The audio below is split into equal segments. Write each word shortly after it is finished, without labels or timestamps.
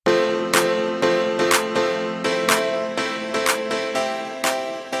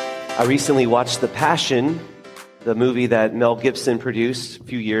I recently watched The Passion, the movie that Mel Gibson produced a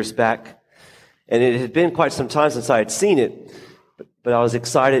few years back. And it had been quite some time since I had seen it, but I was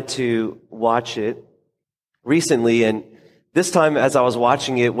excited to watch it recently. And this time, as I was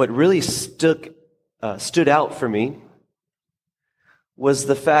watching it, what really stood out for me was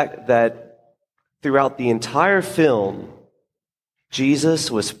the fact that throughout the entire film,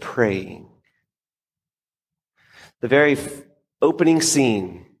 Jesus was praying. The very opening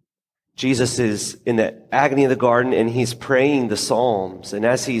scene, Jesus is in the agony of the garden and he's praying the Psalms. And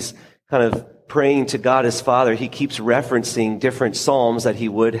as he's kind of praying to God his Father, he keeps referencing different Psalms that he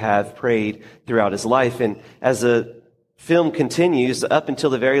would have prayed throughout his life. And as the film continues, up until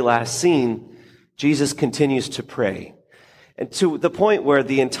the very last scene, Jesus continues to pray. And to the point where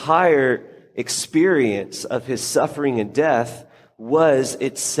the entire experience of his suffering and death was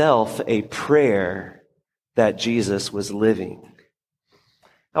itself a prayer that Jesus was living.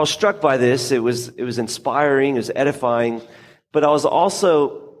 I was struck by this. It was inspiring, it was edifying, but I was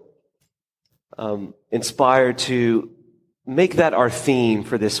also inspired to make that our theme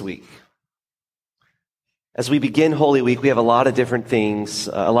for this week. As we begin Holy Week, we have a lot of different things,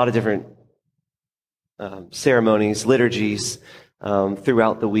 a lot of different ceremonies, liturgies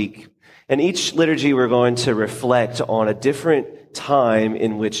throughout the week. And each liturgy we're going to reflect on a different time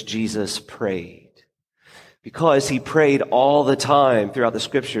in which Jesus prayed. Because he prayed all the time throughout the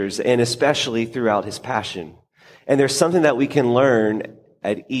scriptures and especially throughout his passion. And there's something that we can learn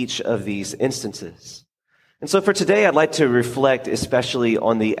at each of these instances. And so for today, I'd like to reflect especially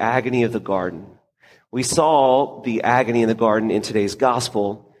on the agony of the garden. We saw the agony in the garden in today's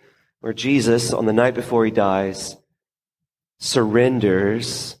gospel, where Jesus, on the night before he dies,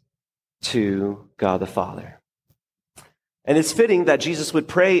 surrenders to God the Father. And it's fitting that Jesus would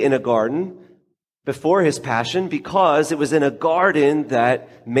pray in a garden before his passion, because it was in a garden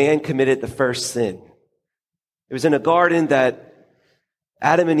that man committed the first sin. It was in a garden that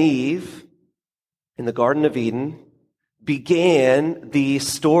Adam and Eve, in the Garden of Eden, began the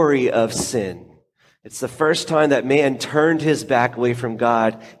story of sin. It's the first time that man turned his back away from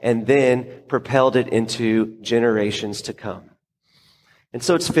God and then propelled it into generations to come. And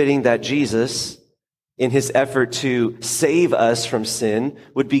so it's fitting that Jesus, in his effort to save us from sin,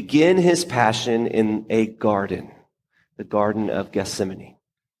 would begin his passion in a garden, the Garden of Gethsemane.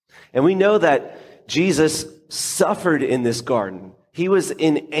 And we know that Jesus suffered in this garden. He was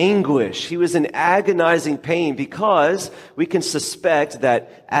in anguish. He was in agonizing pain, because we can suspect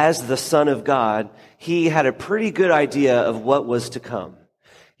that as the Son of God, he had a pretty good idea of what was to come.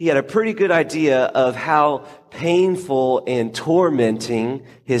 He had a pretty good idea of how painful and tormenting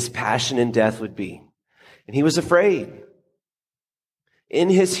his passion and death would be. And he was afraid. In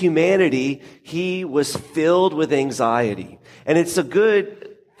his humanity, he was filled with anxiety. And it's a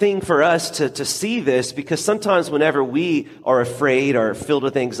good thing for us to see this, because sometimes whenever we are afraid or filled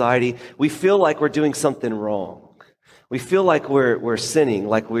with anxiety, we feel like we're doing something wrong. We feel like we're sinning,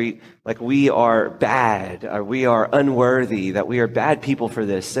 like we are bad, or we are unworthy, that we are bad people for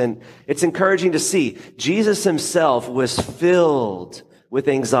this. And it's encouraging to see Jesus himself was filled with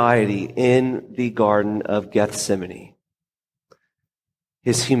anxiety in the Garden of Gethsemane.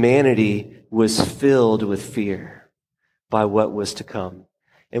 His humanity was filled with fear by what was to come.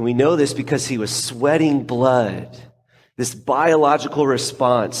 And we know this because he was sweating blood, this biological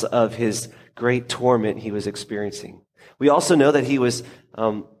response of his great torment he was experiencing. We also know that he was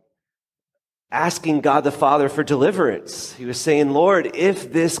asking God the Father for deliverance. He was saying, Lord,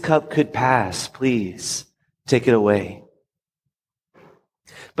 if this cup could pass, please take it away.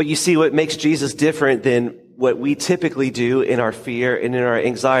 But you see, what makes Jesus different than what we typically do in our fear and in our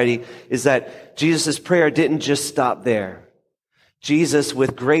anxiety is that Jesus' prayer didn't just stop there. Jesus,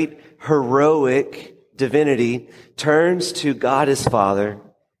 with great heroic divinity, turns to God his Father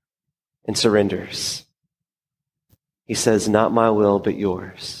and surrenders. He says, not my will, but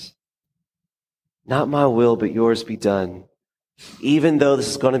yours. Not my will, but yours be done. Even though this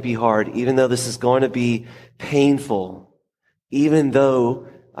is going to be hard, even though this is going to be painful, even though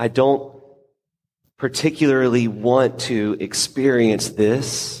I don't particularly want to experience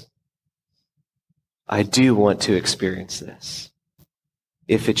this, I do want to experience this,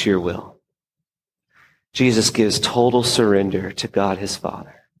 if it's your will. Jesus gives total surrender to God his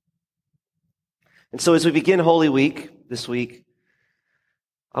Father. And so as we begin Holy Week this week,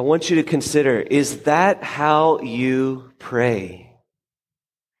 I want you to consider, is that how you pray?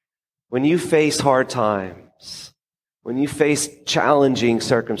 When you face hard times, when you face challenging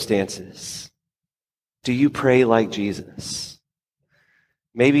circumstances, do you pray like Jesus?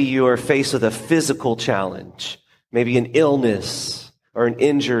 Maybe you are faced with a physical challenge, maybe an illness, or an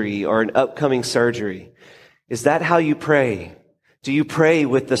injury or an upcoming surgery? Is that how you pray? Do you pray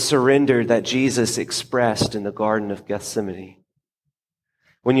with the surrender that Jesus expressed in the Garden of Gethsemane?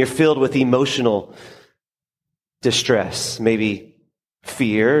 When you're filled with emotional distress, maybe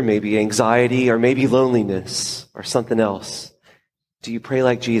fear, maybe anxiety, or maybe loneliness, or something else, do you pray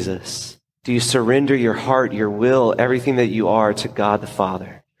like Jesus? Do you surrender your heart, your will, everything that you are to God the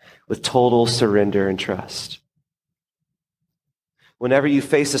Father with total surrender and trust? Whenever you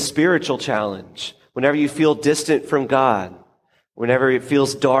face a spiritual challenge, whenever you feel distant from God, whenever it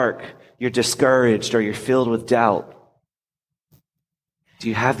feels dark, you're discouraged, or you're filled with doubt, do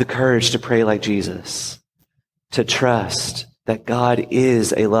you have the courage to pray like Jesus? To trust that God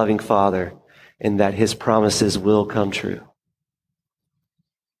is a loving Father and that His promises will come true?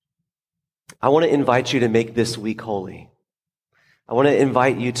 I want to invite you to make this week holy. I want to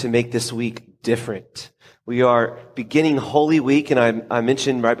invite you to make this week different. We are beginning Holy Week, and I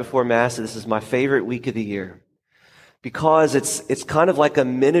mentioned right before Mass that this is my favorite week of the year because it's kind of like a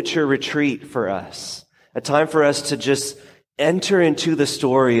miniature retreat for us, a time for us to just enter into the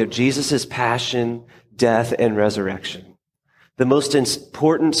story of Jesus' passion, death, and resurrection, the most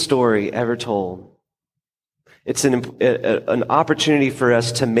important story ever told. It's an opportunity for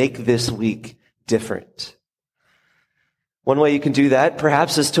us to make this week different. One way you can do that,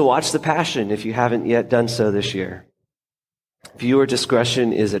 perhaps, is to watch The Passion if you haven't yet done so this year. Viewer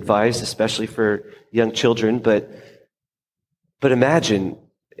discretion is advised, especially for young children, but imagine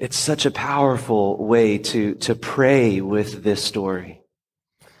it's such a powerful way to pray with this story.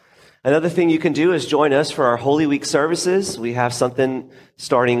 Another thing you can do is join us for our Holy Week services. We have something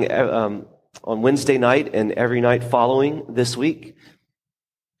starting on Wednesday night and every night following this week.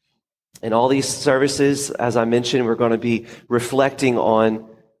 In all these services, as I mentioned, we're going to be reflecting on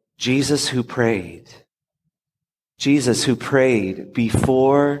Jesus who prayed. Jesus who prayed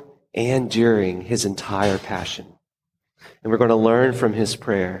before and during His entire passion. And we're going to learn from His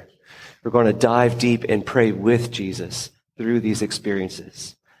prayer. We're going to dive deep and pray with Jesus through these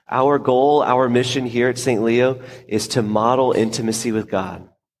experiences. Our goal, our mission here at St. Leo is to model intimacy with God.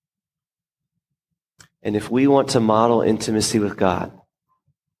 And if we want to model intimacy with God,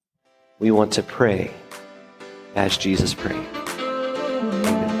 we want to pray as Jesus prayed.